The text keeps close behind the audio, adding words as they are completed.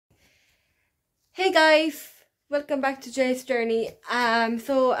Hey guys, welcome back to Jay's Journey. Here's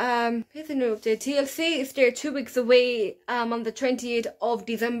a new update. TLC is there 2 weeks away on the 28th of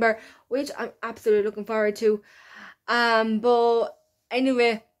December, which I'm absolutely looking forward to. But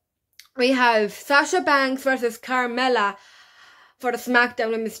anyway, we have Sasha Banks versus Carmella for the SmackDown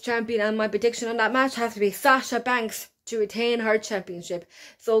Women's Champion, and my prediction on that match has to be Sasha Banks to retain her championship.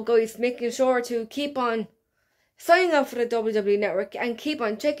 So guys, making sure to keep on signing up for the WWE Network and keep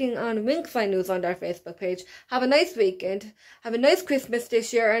on checking on Winkfly News on their Facebook page. Have a nice weekend. Have a nice Christmas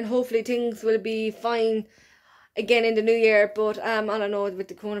this year, and hopefully things will be fine again in the new year. But I don't know with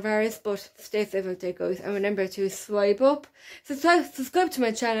the coronavirus, but stay safe out there, guys. And remember to swipe up, subscribe to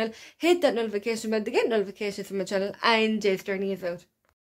my channel, hit that notification bell to get notifications from my channel, and Jay's Journey is out.